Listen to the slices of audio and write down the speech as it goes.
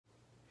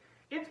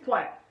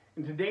Platt,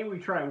 and today we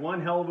try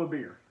one hell of a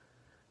beer.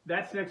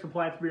 That's next to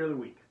Platt's Beer of the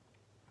Week.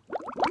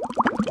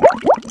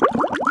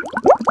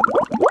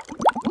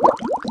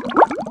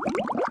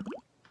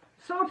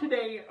 So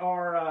today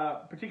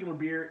our particular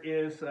beer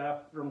is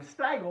from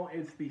Stiegl.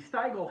 It's the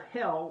Stiegl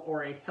Hell,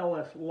 or a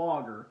Helles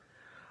lager.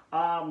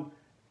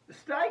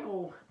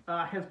 Stiegl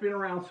has been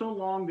around so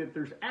long that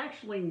there's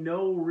actually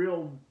no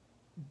real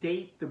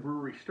date the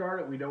brewery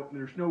started.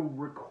 There's no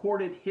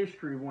recorded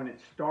history of when it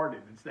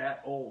started. It's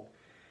that old.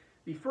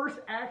 The first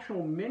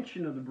actual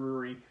mention of the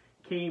brewery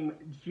came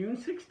June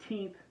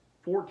 16th,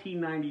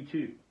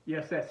 1492.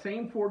 Yes, that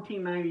same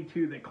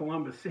 1492 that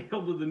Columbus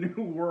sailed to the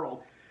New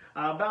World.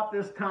 About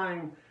this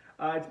time,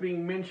 it's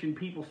being mentioned,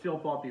 people still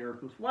thought the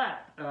earth was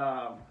flat.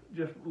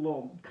 Just a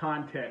little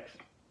context.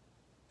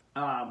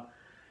 Originally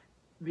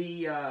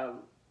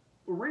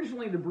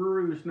the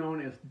brewery was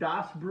known as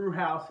Das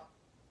Brauhaus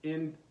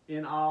in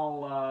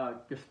all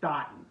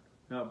Gestatten.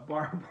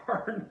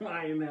 Pardon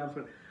my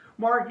announcement.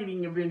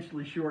 Marketing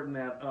eventually shortened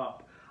that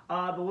up.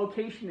 The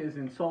location is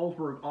in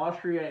Salzburg,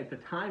 Austria. At the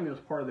time, it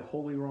was part of the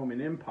Holy Roman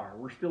Empire.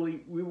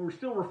 We were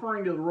still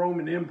referring to the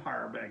Roman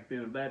Empire back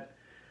then. That,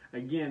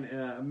 again,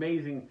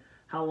 amazing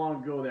how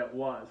long ago that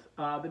was.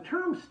 The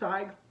term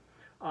Stiegl,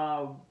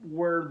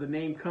 where the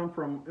name come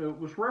from,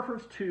 was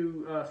reference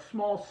to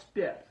small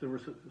steps. There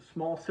was a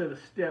small set of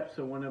steps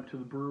that went up to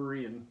the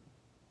brewery, and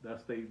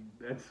that's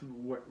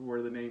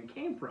where the name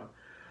came from.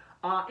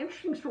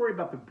 Interesting story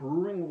about the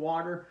brewing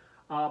water.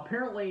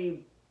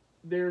 Apparently,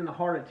 they're in the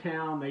heart of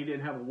town. They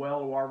didn't have a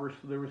well or whatever,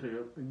 so there was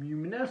a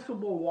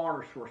municipal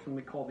water source,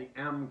 something called the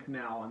Am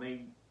Canal, and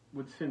they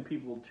would send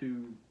people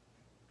to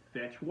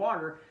fetch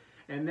water.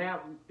 And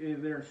that,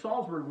 there in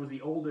Salzburg, was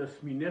the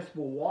oldest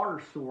municipal water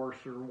source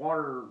or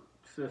water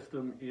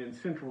system in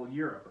Central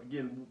Europe.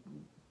 Again,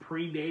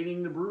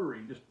 predating the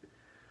brewery. Just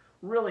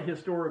really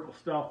historical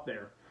stuff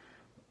there.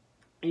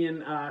 In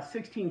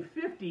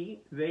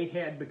 1650, they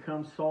had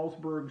become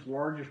Salzburg's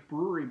largest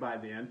brewery by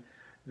then.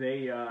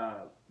 They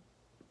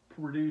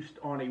produced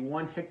on a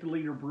 1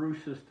 hectoliter brew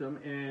system,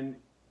 and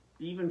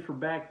even for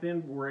back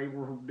then, were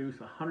able to produce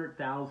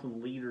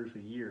 100,000 liters a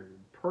year.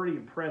 Pretty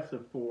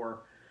impressive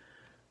for,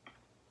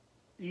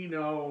 you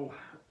know,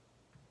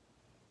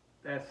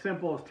 as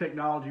simple as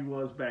technology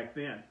was back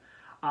then.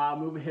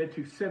 Move ahead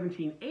to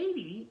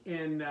 1780,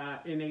 and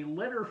in a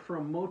letter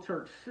from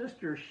Mozart's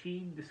sister,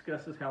 she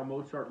discusses how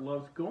Mozart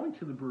loves going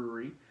to the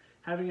brewery,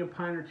 having a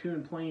pint or two,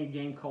 and playing a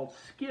game called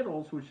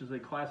Skittles, which is a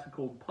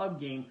classical pub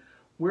game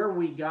where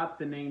we got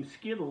the name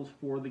Skittles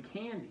for the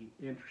candy,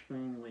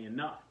 interestingly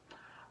enough.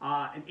 In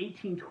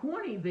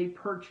 1820, they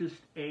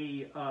purchased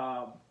a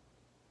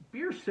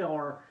beer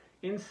cellar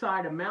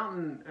inside a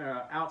mountain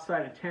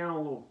outside of town, a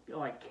little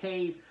like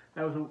cave.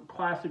 That was a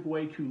classic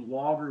way to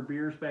lager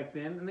beers back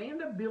then. And they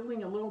ended up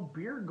building a little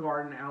beer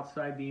garden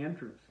outside the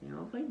entrance. You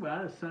know, think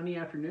about it, a sunny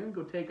afternoon,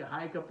 go take a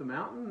hike up the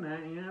mountain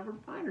and have a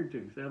pint or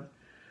two.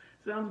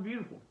 Sounds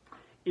beautiful.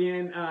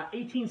 In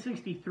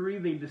 1863,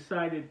 they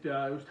decided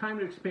it was time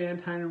to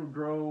expand, time to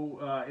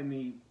grow in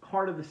the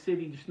heart of the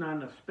city, just not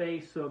enough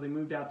space, so they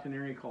moved out to an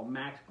area called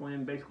Max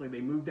Glen. Basically, they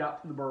moved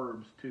out to the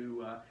burbs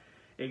to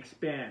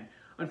expand.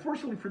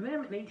 Unfortunately for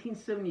them, in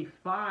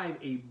 1875,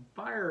 a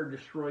fire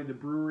destroyed the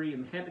brewery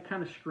and had to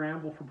kind of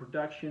scramble for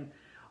production,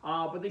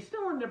 but they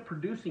still ended up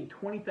producing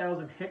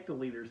 20,000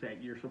 hectoliters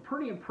that year, so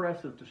pretty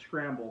impressive to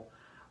scramble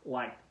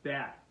like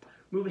that.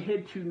 Move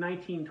ahead to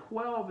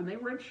 1912, and they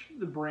registered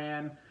the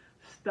brand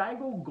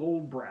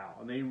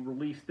Stiegl-Goldbräu, and they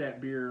released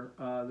that beer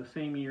the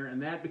same year,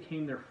 and that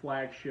became their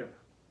flagship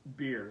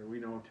beer that we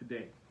know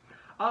today.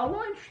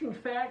 One interesting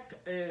fact,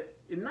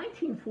 in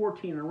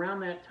 1914,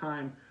 around that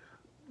time,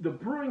 the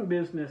brewing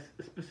business,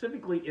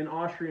 specifically in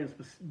Austria, and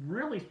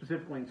really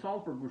specifically in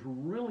Salzburg, was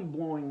really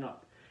blowing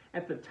up.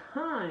 At the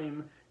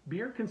time,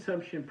 beer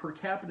consumption per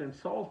capita in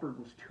Salzburg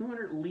was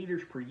 200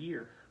 liters per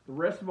year. The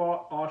rest of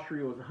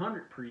Austria was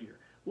 100 per year.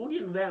 We'll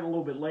get into that in a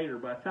little bit later,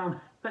 but I found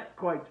that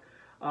quite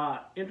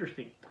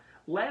interesting.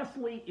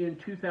 Lastly, in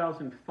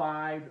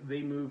 2005,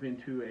 they move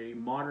into a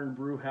modern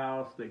brew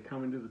house. They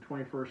come into the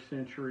 21st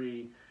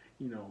century,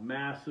 you know,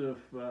 massive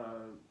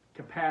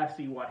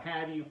capacity, what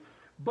have you.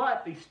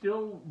 But they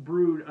still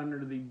brewed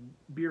under the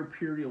beer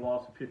purity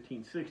laws of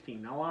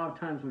 1516. Now, a lot of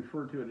times we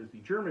refer to it as the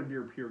German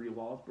beer purity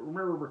laws, but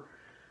remember,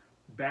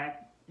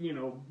 back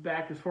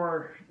as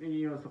far, as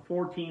the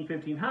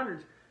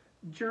 1500s,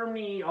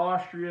 Germany,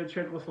 Austria,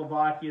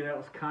 Czechoslovakia, that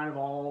was kind of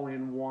all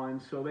in one,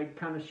 so they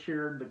kind of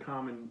shared the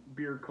common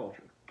beer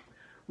culture.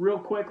 Real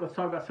quick, let's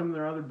talk about some of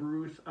their other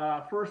brews.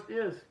 First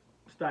is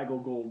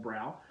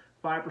Stiegl-Goldbräu,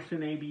 5%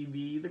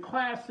 ABV, the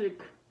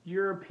classic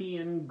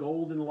European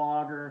golden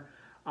lager.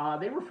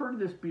 They refer to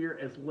this beer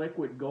as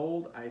liquid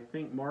gold. I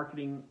think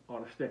marketing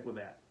ought to stick with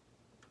that.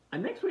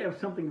 And next we have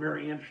something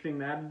very interesting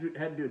that I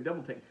had to do a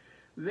double take.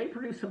 They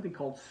produce something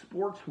called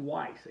Sports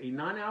Weiss, a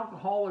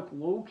non-alcoholic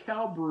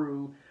low-cal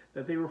brew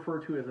that they refer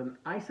to as an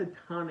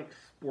isotonic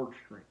sports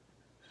drink.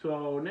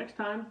 So next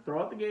time,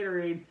 throw out the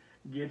Gatorade,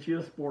 get you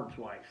a Sports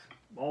Weiss.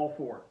 All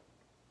for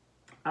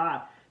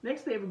it.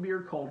 Next they have a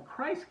beer called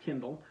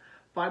Christkindl,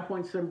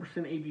 5.7%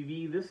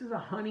 ABV. This is a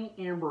honey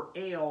amber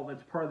ale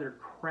that's part of their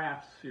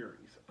craft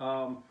series.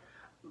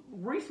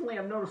 Recently,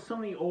 I've noticed some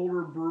of the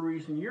older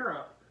breweries in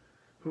Europe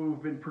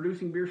who've been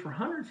producing beers for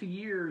hundreds of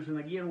years, and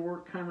again,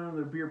 work kind of under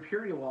the beer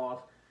purity laws,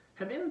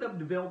 have ended up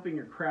developing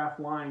a craft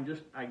line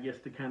just, I guess,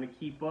 to kind of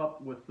keep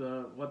up with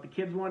what the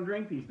kids want to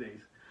drink these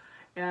days.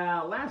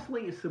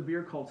 Lastly, it's a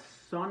beer called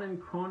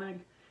Sonnenkönig.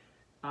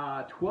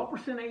 12%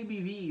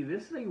 ABV.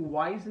 This is a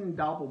Weizen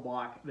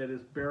Doppelbock that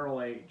is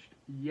barrel aged.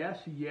 Yes,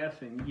 yes,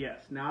 and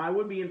yes. Now, I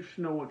would be interested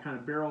to know what kind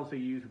of barrels they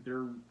use, if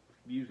they're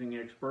using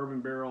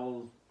ex-bourbon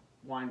barrels,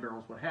 wine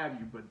barrels, what have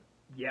you, but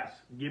yes,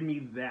 give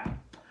me that.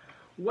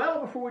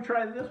 Well, before we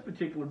try this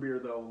particular beer,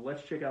 though,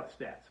 let's check out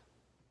the stats.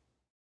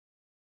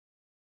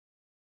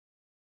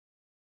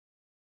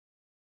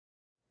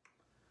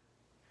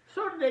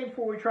 So today,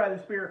 before we try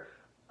this beer,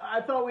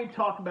 I thought we'd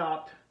talk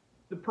about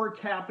the per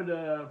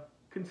capita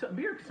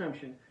beer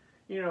consumption.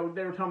 You know,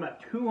 they were talking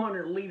about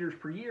 200 liters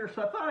per year,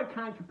 so I thought I'd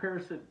kind of compare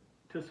it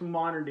to some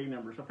modern day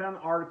numbers. I found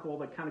an article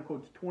that kind of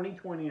quotes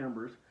 2020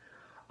 numbers,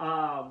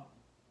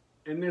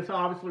 and this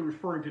obviously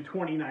referring to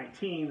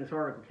 2019. This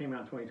article came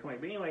out in 2020.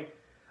 But anyway,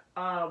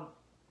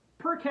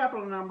 per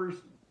capita numbers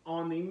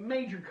on the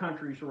major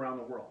countries around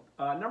the world.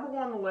 Number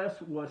one on the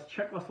list was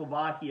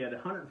Czechoslovakia at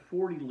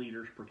 140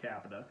 liters per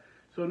capita,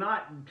 so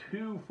not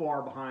too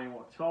far behind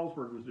what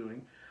Salzburg was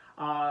doing.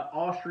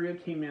 Austria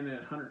came in at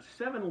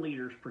 107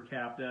 liters per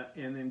capita,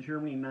 and then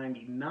Germany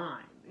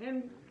 99.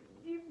 And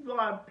a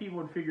lot of people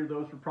would figure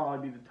those would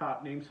probably be the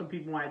top names. Some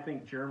people might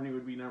think Germany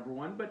would be number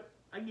one, but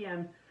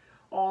again,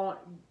 all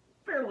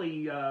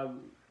fairly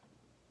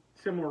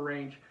similar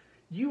range.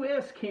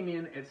 U.S. came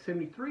in at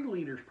 73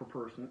 liters per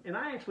person, and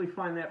I actually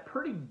find that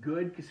pretty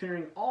good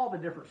considering all the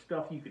different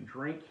stuff you can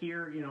drink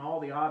here, you know, all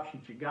the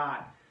options you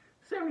got.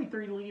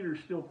 73 liters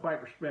is still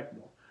quite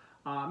respectable.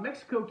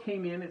 Mexico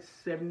came in at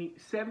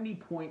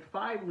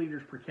 70.5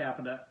 liters per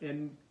capita,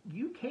 and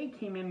UK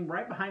came in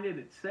right behind it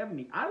at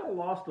 70. I would have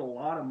lost a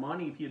lot of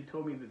money if you had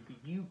told me that the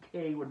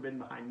UK would have been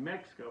behind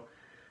Mexico.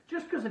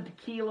 Just because of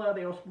tequila,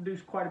 they also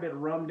produce quite a bit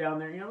of rum down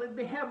there. You know,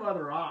 they have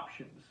other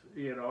options,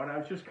 you know, and I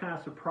was just kind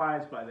of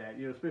surprised by that,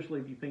 you know,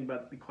 especially if you think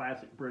about the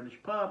classic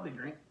British pub, they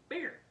drink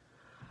beer.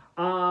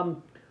 A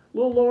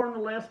little lower on the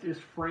list is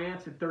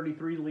France at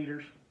 33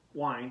 liters.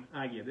 Wine,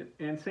 I get it.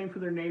 And same for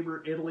their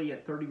neighbor, Italy,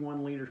 at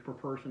 31 liters per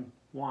person.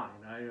 Wine,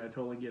 I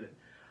totally get it.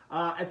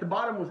 At the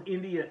bottom was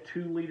India at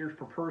 2 liters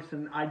per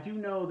person. I do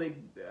know they,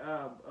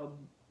 a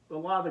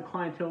lot of the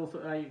clientele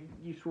I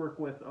used to work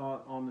with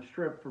on the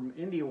strip from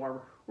India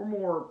were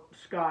more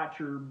Scotch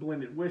or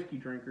blended whiskey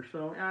drinkers,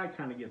 so I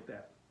kind of get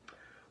that.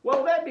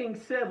 Well, that being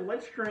said,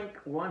 let's drink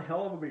one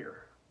hell of a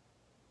beer.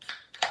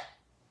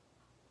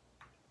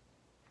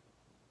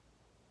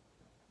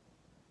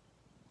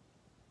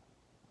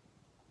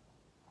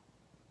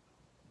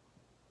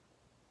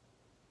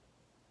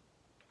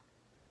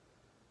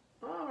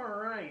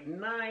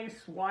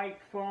 Nice white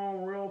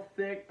foam, real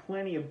thick,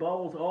 plenty of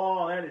bubbles.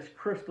 Oh, that is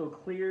crystal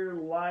clear,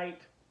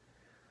 light.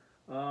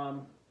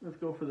 Let's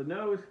go for the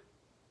nose.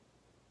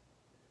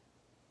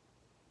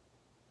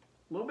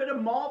 A little bit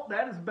of malt,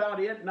 that is about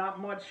it.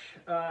 Not much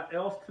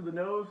else to the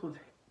nose. Let's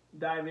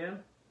dive in.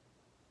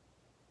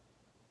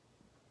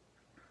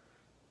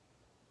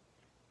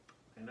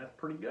 And that's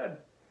pretty good.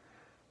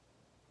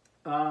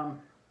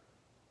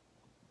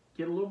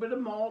 Get a little bit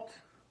of malt.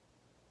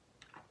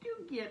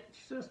 Do get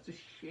just a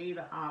shade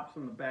of hops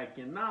on the back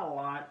end, not a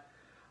lot.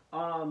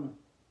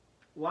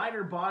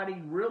 Lighter body,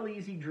 real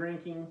easy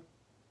drinking.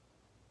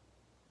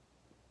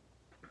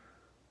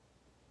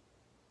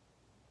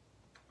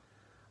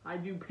 I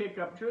do pick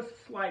up just a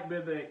slight bit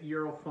of that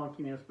Euro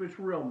funkiness, but it's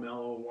real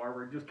mellow,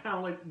 whatever. Just kind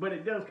of like, but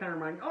it does kind of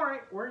remind me, all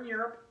right, we're in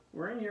Europe.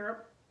 We're in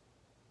Europe.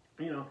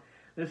 You know,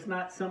 it's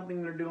not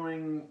something they're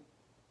doing,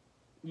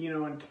 you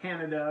know, in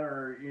Canada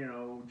or, you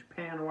know,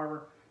 Japan or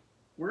whatever.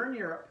 We're in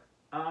Europe.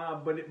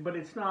 But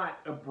it's not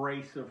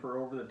abrasive or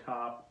over the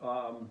top.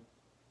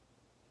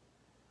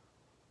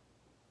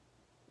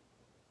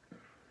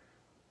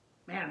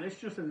 Man, it's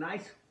just a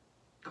nice,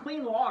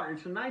 clean lager.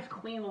 It's a nice,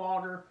 clean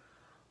lager.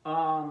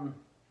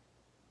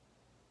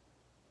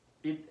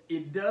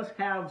 It does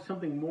have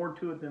something more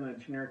to it than a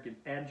generic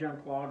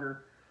adjunct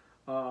lager.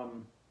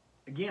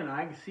 Again,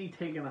 I can see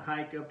taking a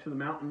hike up to the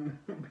mountain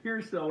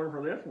beer cellar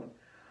for this one.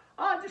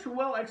 Just a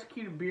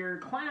well-executed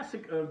beer,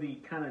 classic of the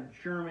kind of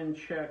German,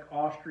 Czech,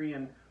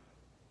 Austrian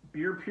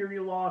beer purity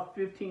law,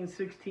 15,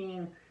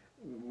 16.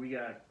 We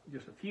got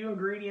just a few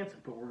ingredients,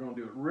 but we're going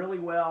to do it really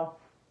well.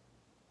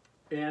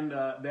 And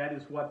that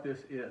is what this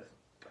is.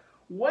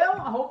 Well,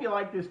 I hope you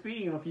liked this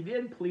video. If you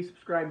did, please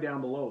subscribe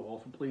down below.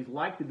 Also, please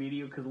like the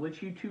video because it lets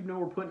YouTube know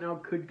we're putting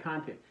out good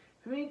content.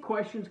 If you have any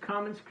questions,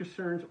 comments,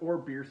 concerns, or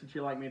beers that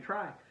you'd like me to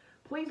try,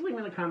 please leave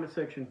them in the comment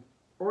section,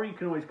 or you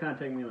can always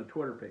contact me on the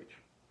Twitter page.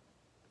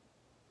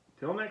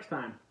 Till next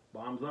time,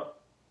 bombs up.